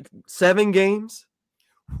 7 games.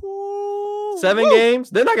 Ooh, 7 games.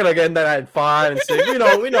 They're not gonna get that at 5 and 6. We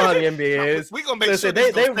know how the NBA is. We gonna make sure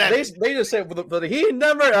they just say for the Heat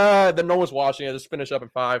never. Then no one's watching it. Just finish up in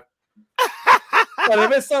 5. But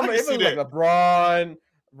if it's like LeBron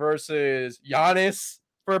versus Giannis,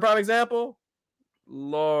 for a prime example,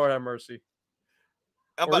 Lord have mercy.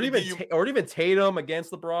 Or even Tatum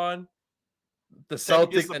against LeBron. The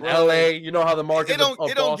Celtics in LA, you know how the market.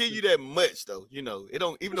 It don't give you that much though. You know, it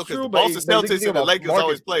don't even though because the Boston Celtics and the Lakers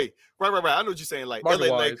always play. Right. I know what you're saying. Like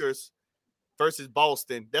LA Lakers versus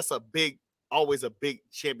Boston. That's always a big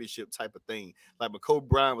championship type of thing. Like when Kobe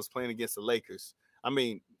Bryant was playing against the Lakers. I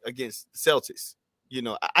mean, against the Celtics. You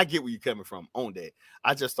know, I get where you're coming from on that.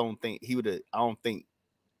 I just don't think he would have. I don't think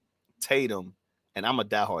Tatum, and I'm a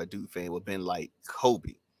diehard Duke fan, would have been like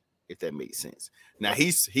Kobe, if that makes sense. Now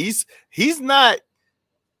he's not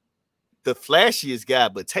the flashiest guy,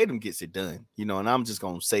 but Tatum gets it done, you know, and I'm just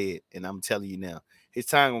gonna say it, and I'm telling you now, his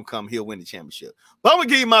time gonna come, he'll win the championship. But I'm gonna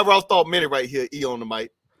give you my raw thought minute right here, E on the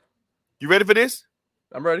mic. You ready for this?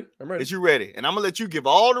 I'm ready. Is you ready? And I'm gonna let you give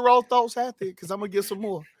all the raw thoughts after it, because I'm gonna give some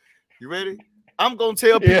more. You ready? I'm gonna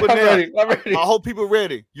tell people now. I'm ready. I hope people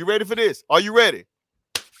ready. You ready for this? Are you ready?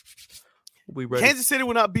 We ready. Kansas City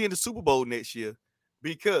will not be in the Super Bowl next year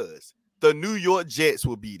because the New York Jets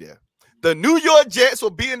will be there. The New York Jets will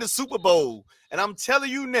be in the Super Bowl. And I'm telling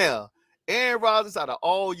you now, Aaron Rodgers, out of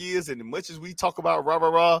all years, and as much as we talk about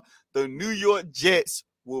the New York Jets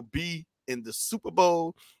will be in the Super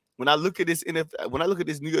Bowl. When I look at this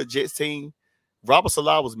New York Jets team, Robert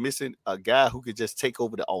Salah was missing a guy who could just take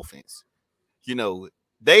over the offense. You know,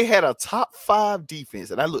 they had a top 5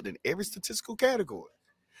 defense, and I looked in every statistical category.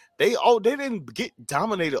 They didn't get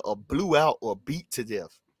dominated or blew out or beat to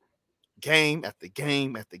death. Game after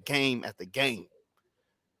game after game after game.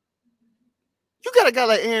 You got a guy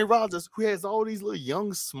like Aaron Rodgers who has all these little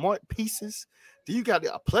young, smart pieces. Then you got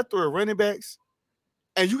a plethora of running backs.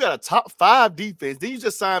 And you got a top 5 defense. Then you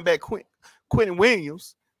just signed back Quentin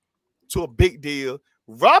Williams to a big deal.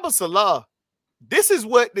 Robert Salah, this is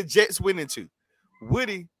what the Jets went into.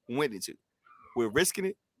 Woody went into. We're risking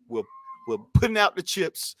it. We're putting out the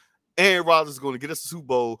chips. Aaron Rodgers is going to get us a Super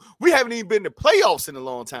Bowl. We haven't even been to playoffs in a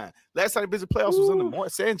long time. Last time we been to playoffs was under Mark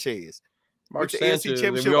Sanchez. Mark Sanchez.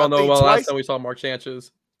 We all know about last time we saw Mark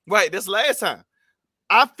Sanchez. Right, that's the last time.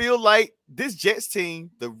 I feel like this Jets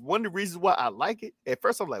team, one of the reasons why I like it, at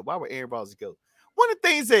first I'm like, why would Aaron Rodgers go? One of the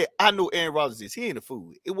things that I know Aaron Rodgers is, he ain't a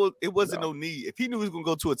fool. It wasn't no need. If he knew he was going to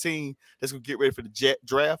go to a team that's going to get ready for the Jet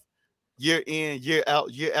draft, year in, year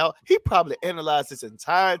out, he probably analyzed his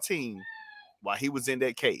entire team while he was in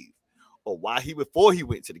that cave. Or before he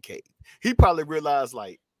went to the cave. He probably realized,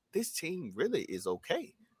 like, this team really is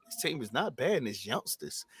okay. This team is not bad in its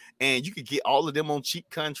youngsters. And you could get all of them on cheap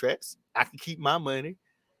contracts. I can keep my money.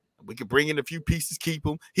 We could bring in a few pieces, keep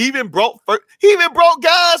them. He even brought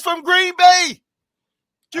guys from Green Bay.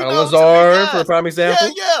 Lazard, for a prime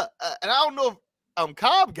example. Yeah. And I don't know if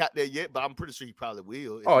Cobb got there yet, but I'm pretty sure he probably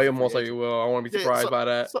will. Oh, he most likely will. I won't be surprised by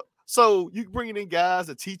that. So you bringing in guys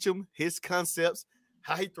to teach him his concepts,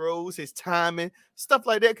 how he throws, his timing, stuff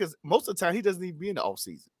like that, because most of the time he doesn't even be in the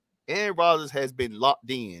offseason. Aaron Rodgers has been locked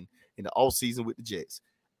in the offseason with the Jets.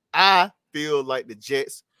 I feel like the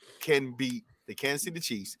Jets can beat the Kansas City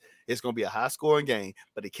Chiefs. It's going to be a high-scoring game,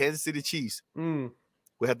 but the Kansas City Chiefs will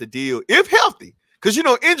have to deal, if healthy, because, you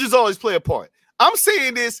know, injuries always play a part. I'm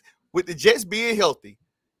saying this with the Jets being healthy,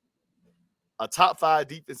 a top 5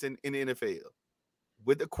 defense in the NFL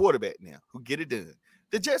with the quarterback now who get it done.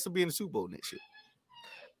 The Jets will be in the Super Bowl next year.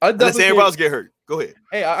 Unless Aaron Rodgers get hurt. Go ahead.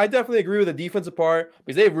 Hey, I definitely agree with the defensive part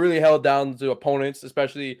because they've really held down to opponents,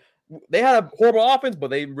 especially they had a horrible offense, but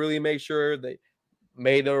they really made sure they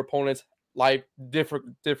made their opponents' life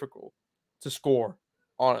difficult to score,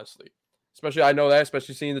 honestly. Especially, I know that,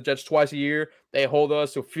 especially seeing the Jets twice a year. They hold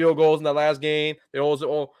us to field goals in that last game. They hold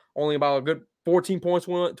us only about a good 14 points,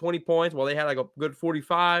 20 points, while they had like a good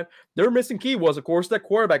 45. Their missing key was, of course, that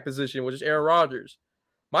quarterback position, which is Aaron Rodgers.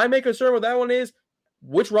 My main concern with that one is,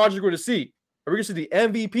 which Rodgers are we going to see? Are we going to see the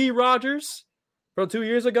MVP Rodgers from 2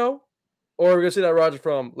 years ago? Or we're going to see that Rodgers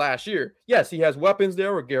from last year. Yes, he has weapons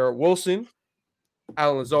there with Garrett Wilson,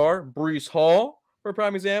 Alan Lazard, Breece Hall, for a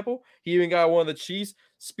prime example. He even got one of the Chiefs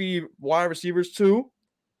speed wide receivers too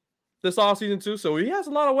this offseason too. So he has a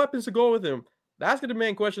lot of weapons to go with him. That's going to be the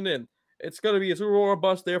main question then. It's going to be a Super Bowl or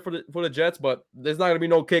bust there for the Jets, but there's not going to be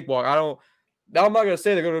no cakewalk. I'm not going to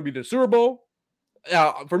say they're going to be the Super Bowl.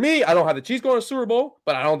 Now, for me, I don't have the Chiefs going to the Super Bowl,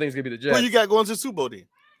 but I don't think it's going to be the Jets. Who you got going to the Super Bowl then?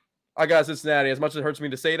 I got Cincinnati. As much as it hurts me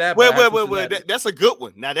to say that. Wait. That's a good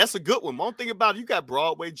one. Now, that's a good one. One thing about it, you got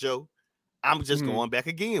Broadway Joe. I'm just going back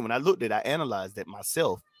again. When I looked at it, I analyzed that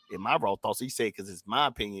myself in my raw thoughts. He said, because it's my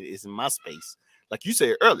opinion, it's in my space. Like you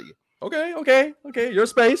said earlier. Okay. Your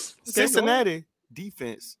space. Okay, Cincinnati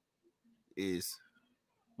defense is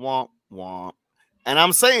womp womp. And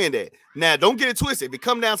I'm saying that. Now, don't get it twisted. If it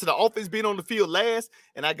come down to the offense being on the field last,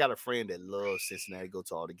 and I got a friend that loves Cincinnati, go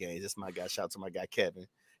to all the games. That's my guy. Shout out to my guy, Kevin.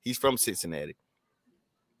 He's from Cincinnati.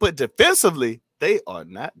 But defensively, they are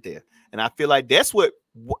not there. And I feel like this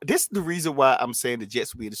is the reason why I'm saying the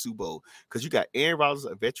Jets will be in the Super Bowl. Because you got Aaron Rodgers,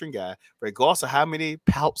 a veteran guy, regardless of how many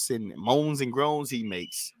pouts and moans and groans he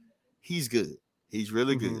makes, he's good. He's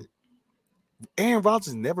really good. Aaron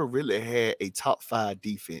Rodgers never really had a top 5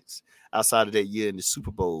 defense outside of that year in the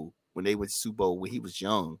Super Bowl when they went to the Super Bowl when he was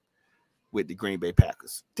young with the Green Bay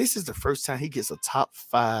Packers. This is the first time he gets a top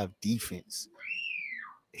 5 defense.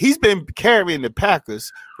 He's been carrying the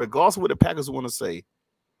Packers, regardless of what the Packers want to say.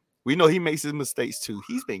 We know he makes his mistakes too.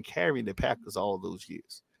 He's been carrying the Packers all those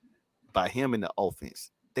years by him in the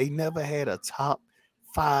offense. They never had a top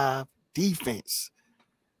 5 defense.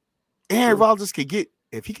 Aaron Rodgers could get,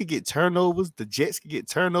 if he could get turnovers, the Jets could get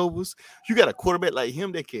turnovers. You got a quarterback like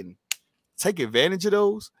him that can take advantage of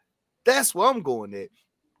those. That's where I'm going at.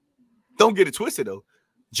 Don't get it twisted though.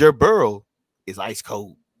 Joe Burrow is ice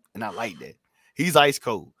cold, and I like that. He's ice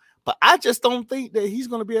cold, but I just don't think that he's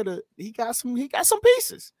going to be able to. He got some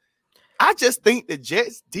pieces. I just think the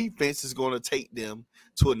Jets defense is going to take them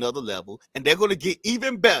to another level, and they're going to get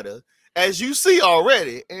even better. As you see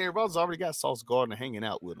already, Aaron Rodgers already got Sauce Gardner hanging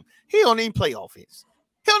out with him. He don't even play offense.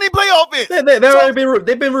 They've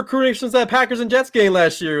been recruiting since that Packers and Jets game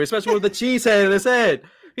last year, especially with the cheese head in his head.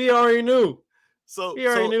 He already knew. He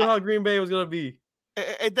already knew how Green Bay was going to be.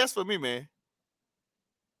 And that's for me, man.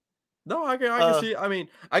 No, I can see. I mean,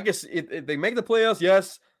 I guess if they make the playoffs,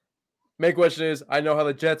 yes. Main question is, I know how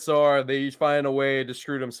the Jets are. They each find a way to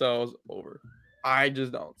screw themselves over. I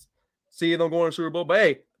just don't see them going to Super Bowl. But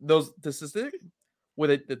hey, with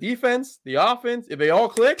the defense, the offense, if it all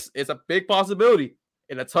clicks, it's a big possibility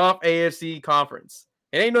in a tough AFC conference.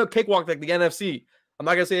 It ain't no cakewalk like the NFC. I'm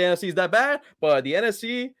not gonna say the NFC is that bad, but the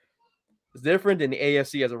NFC is different than the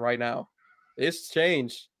AFC as of right now. It's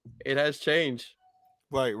changed. It has changed.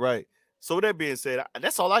 Right. So with that being said,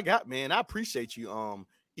 that's all I got, man. I appreciate you,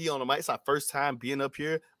 E on the mic. It's our first time being up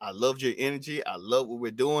here. I loved your energy. I love what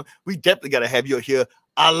we're doing. We definitely got to have you here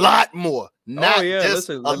a lot more. Not just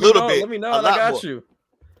a little bit. Let me know. I got you.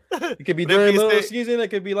 It could be during the middle of the season. It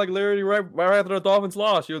could be like literally right after the Dolphins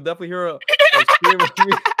lost. You'll definitely hear a scream of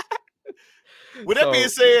me. With that being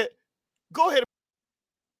said, go ahead.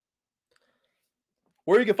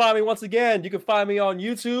 Where you can find me once again, you can find me on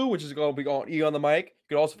YouTube, which is going to be on E on the mic.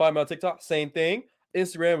 You can also find me on TikTok, same thing.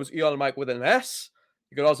 Instagram was E on the mic with an S.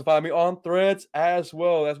 You can also find me on Threads as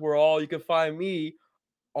well. That's where all you can find me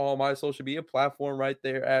on my social media platform right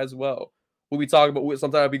there as well. We'll be talking about,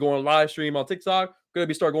 sometimes I'll be going live stream on TikTok. Going to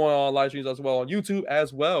be start going on live streams as well on YouTube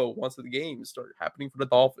as well once the games start happening for the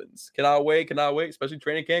Dolphins. Cannot wait, especially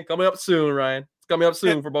training camp coming up soon, Ryan. It's coming up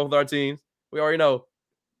soon for both of our teams. We already know.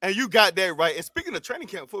 And you got that right. And speaking of training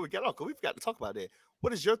camp, before we get off, because we forgot to talk about that.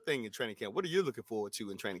 What is your thing in training camp? What are you looking forward to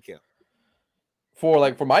in training camp? For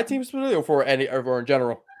my team specifically, or in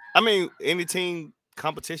general? I mean, any team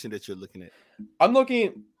competition that you're looking at. I'm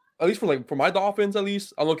looking, at least for my Dolphins, at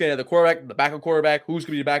least, I'm looking at the quarterback, the backup quarterback, who's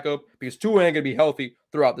going to be the backup, because Tua ain't going to be healthy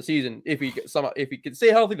throughout the season. If he can stay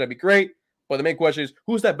healthy, that'd be great. But the main question is,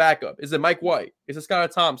 who's that backup? Is it Mike White? Is it Skylar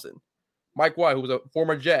Thompson? Mike White, who was a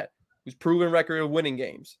former Jet, who's proven record of winning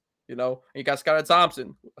games, and you got Skylar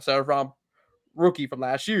Thompson, a seventh-round rookie from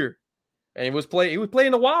last year, and he was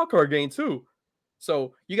playing the wild card game too.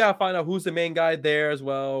 So you gotta find out who's the main guy there as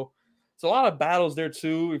well. It's a lot of battles there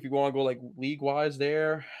too. If you want to go like league-wise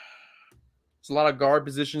there, it's a lot of guard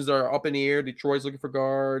positions that are up in the air. Detroit's looking for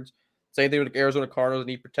guards. Same thing with the Arizona Cardinals,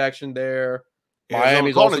 need protection there.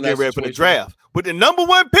 Miami's also getting ready for the draft with the number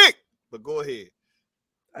 1 pick. But go ahead.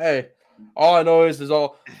 Hey, all I know is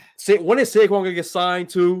when is Saquon going to get signed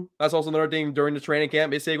to? That's also another thing during the training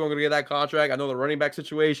camp. Is Saquon going to get that contract? I know the running back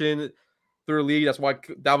situation through the league. That's why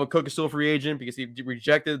Dalvin Cook is still a free agent, because he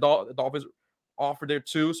rejected the Dolphins offered there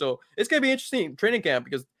too. So it's gonna be interesting training camp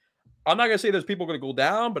because I'm not gonna say there's people gonna go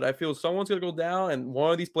down, but I feel someone's gonna go down, and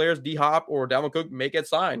one of these players, D Hop or Dalvin Cook, may get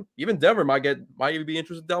signed. Even Denver might even be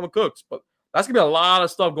interested in Dalvin Cooks, but that's gonna be a lot of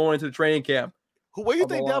stuff going into the training camp. Where do you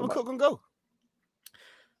think Dalvin Cook gonna go?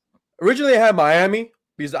 Originally, I had Miami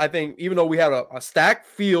because I think even though we have a stacked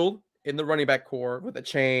field in the running back core with a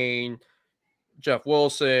chain, Jeff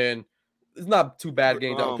Wilson, it's not too bad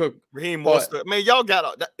getting Dalvin Cook. Raheem Mostert, man, y'all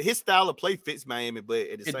got his style of play fits Miami, but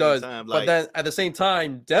at the same time, but then at the same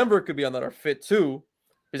time, Denver could be another fit too.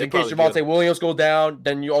 Because in case Javonte Williams go down,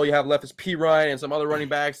 then all you have left is P. Ryan and some other running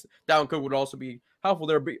backs. Dalvin Cook would also be helpful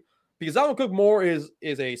there. Because Dalvin Cook more is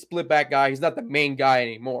a split back guy. He's not the main guy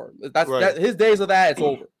anymore. His days of that, it's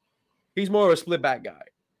over. He's more of a split back guy,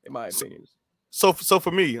 in my opinion. So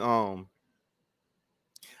for me, I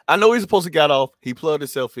know he's supposed to get off. He plugged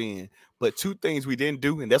himself in. But two things we didn't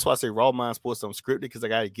do, and that's why I say Raw Mind Sports unscripted, because I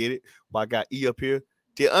got to get it. While I got E up here.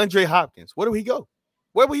 DeAndre Hopkins, where do he go?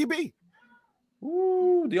 Where will he be?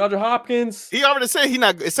 Ooh, DeAndre Hopkins. He already said he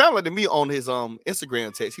not. It sounded like to me on his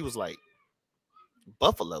Instagram text. He was like,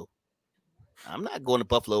 Buffalo. I'm not going to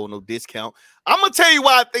Buffalo with no discount. I'm gonna tell you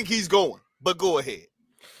why I think he's going. But go ahead.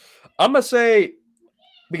 I'm gonna say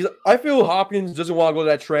because I feel Hopkins doesn't want to go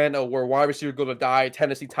to that trend of where wide receivers go to die.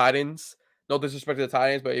 Tennessee Titans. No disrespect to the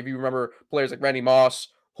Titans, but if you remember players like Randy Moss,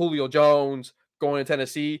 Julio Jones going to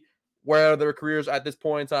Tennessee, where are their careers at this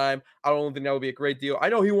point in time? I don't think that would be a great deal. I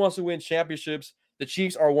know he wants to win championships. The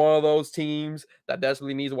Chiefs are one of those teams that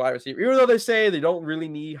desperately needs a wide receiver. Even though they say they don't really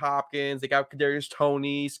need Hopkins, they got Kadarius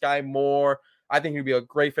Toney, Sky Moore. I think he'd be a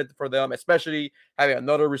great fit for them, especially having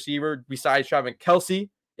another receiver besides Travis Kelce.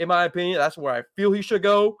 In my opinion, that's where I feel he should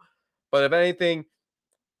go. But if anything,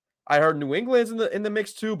 I heard New England's in the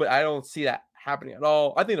mix too, but I don't see that happening at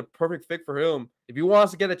all. I think the perfect fit for him, if he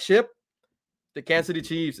wants to get a chip, the Kansas City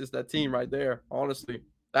Chiefs is that team right there. Honestly,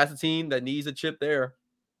 that's a team that needs a chip there.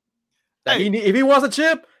 If he wants a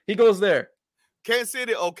chip, he goes there. Kansas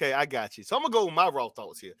City, okay, I got you. So I'm gonna go with my raw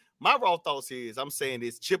thoughts here. My raw thoughts here is I'm saying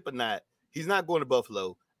this chip or not, he's not going to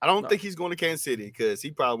Buffalo. I don't think he's going to Kansas City because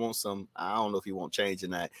he probably wants some. I don't know if he won't change or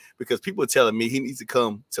not because people are telling me he needs to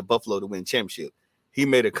come to Buffalo to win championship. He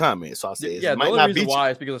made a comment, so I said, "Yeah, the only reason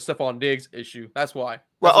why is because of Stephon Diggs' issue. That's why."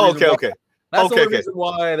 Well, okay. That's the only reason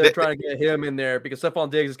why they're trying to get him in there because Stephon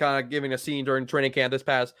Diggs is kind of giving a scene during training camp this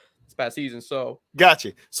past season. So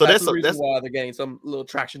gotcha. So that's the reason why they're getting some little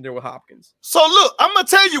traction there with Hopkins. So look, I'm gonna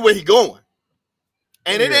tell you where he going,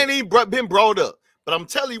 and it ain't even been brought up, but I'm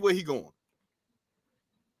telling you where he going.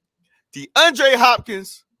 DeAndre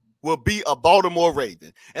Hopkins will be a Baltimore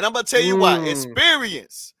Raven, and I'm gonna tell you why.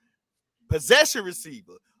 Experience. Possession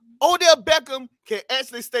receiver. Odell Beckham can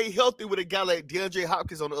actually stay healthy with a guy like DeAndre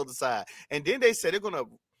Hopkins on the other side. And then they said they're going to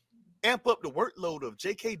amp up the workload of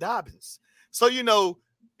J.K. Dobbins. So,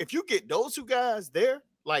 if you get those two guys there,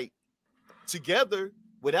 like, together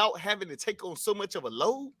without having to take on so much of a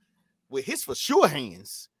load with his for sure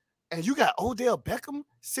hands, and you got Odell Beckham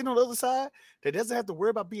sitting on the other side that doesn't have to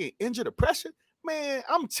worry about being injured or pressure, man,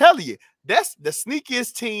 I'm telling you, that's the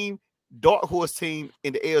sneakiest team. Dark horse team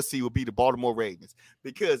in the AFC will be the Baltimore Ravens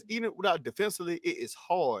because even without defensively, it is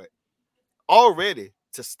hard already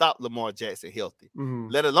to stop Lamar Jackson healthy.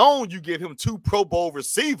 Let alone you give him 2 Pro Bowl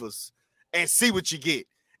receivers and see what you get.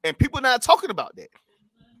 And people are not talking about that.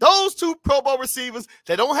 Those 2 Pro Bowl receivers,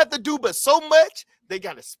 they don't have to do but so much. They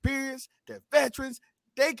got experience. They're veterans.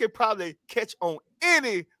 They could probably catch on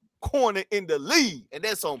any corner in the league, and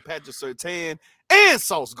that's on Patrick Surtain and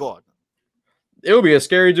Sauce Gardner. It will be a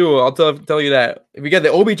scary duo. I'll tell you that. If we get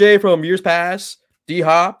the OBJ from years past, D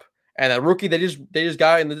Hop, and a rookie they just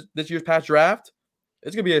got in this year's past draft,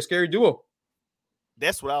 it's gonna be a scary duo.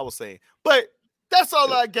 That's what I was saying. But that's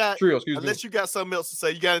all I got. Trio, Unless you got something else to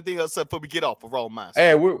say. You got anything else before we get off of Raw Minds?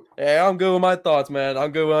 Hey, I'm good with my thoughts, man.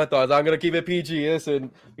 I'm gonna keep it PG. Listen,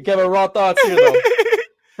 we kept raw thoughts here though.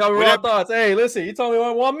 Cover raw thoughts. Hey, listen, you told me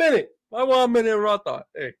 1 minute. My 1 minute raw thought.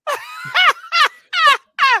 Hey.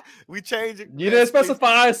 We change it. You didn't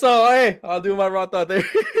specify, so hey, I'll do my raw thought there.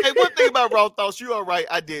 Hey, one thing about raw thoughts, you are right.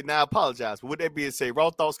 I did. Now I apologize. But with that being said, raw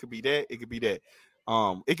thoughts could be that. It could be that.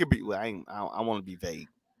 It could be. Well, I want to be vague.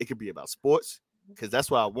 It could be about sports because that's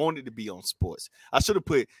why I wanted to be on sports. I should have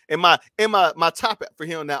put in my topic for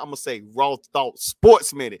him. Now I'm gonna say raw thought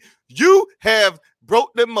sports minute. You have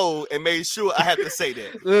broke the mold and made sure I had to say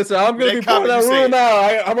that. Listen, I'm gonna be part of that rule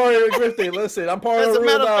now. I'm already drifting. Listen, I'm part of the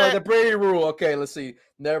rule now. The Brady rule. Okay, let's see.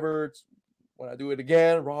 Never, when I do it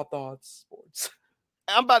again, raw thoughts sports.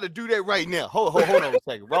 I'm about to do that right now. Hold on a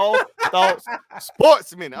second. Raw thoughts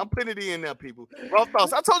sports minute. I'm putting it in now, people. Raw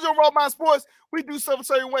thoughts. I told you on Raw Mind Sports, we do stuff a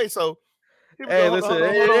certain way. So Hey, listen,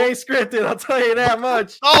 it ain't scripted. I'll tell you that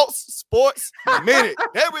much. Thoughts, sports, minute.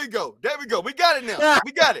 There we go. We got it now.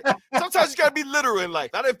 We got it. Sometimes you gotta be literal in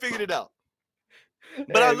life. I done figured it out.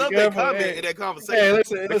 But I love that comment in that conversation. Hey,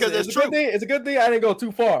 listen, because it's true. It's a good thing I didn't go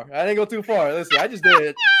too far. Listen, I just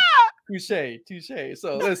did touche.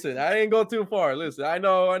 So listen, I didn't go too far. Listen, I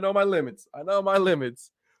know my limits.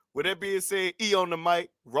 With that being said, E on the mic,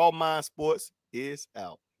 Raw Mind Sports is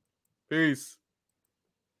out. Peace.